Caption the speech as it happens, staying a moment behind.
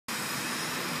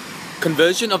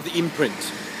Conversion of the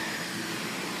imprint.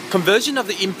 Conversion of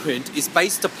the imprint is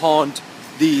based upon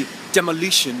the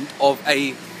demolition of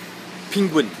a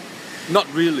penguin.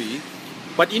 Not really,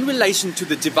 but in relation to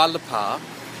the developer,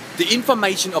 the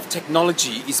information of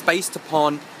technology is based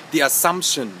upon the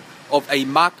assumption of a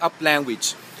markup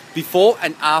language before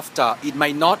and after it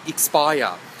may not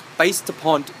expire based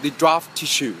upon the draft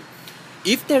tissue.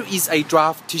 If there is a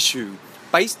draft tissue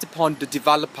based upon the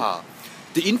developer,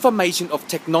 the information of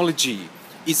technology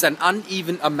is an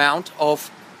uneven amount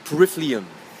of peripherum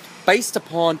based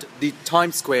upon the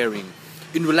time squaring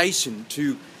in relation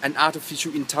to an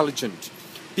artificial intelligence.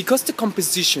 Because the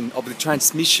composition of the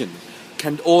transmission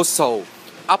can also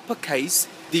uppercase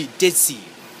the deci,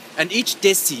 and each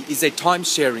deci is a time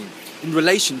sharing in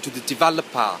relation to the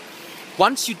developer.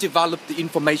 Once you develop the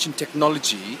information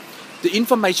technology, the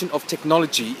information of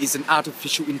technology is an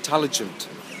artificial intelligence.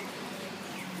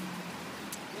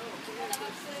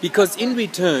 Because in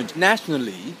return,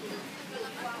 nationally,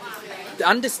 the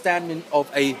understanding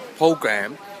of a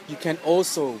program, you can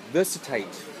also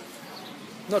versitate.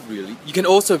 Not really. You can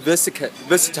also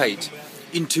versitate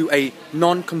into a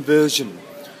non-conversion.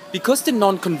 Because the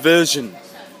non-conversion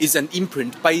is an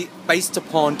imprint based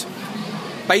upon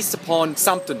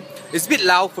something. It's a bit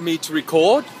loud for me to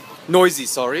record. Noisy,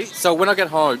 sorry. So when I get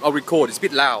home, I'll record. It's a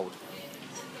bit loud.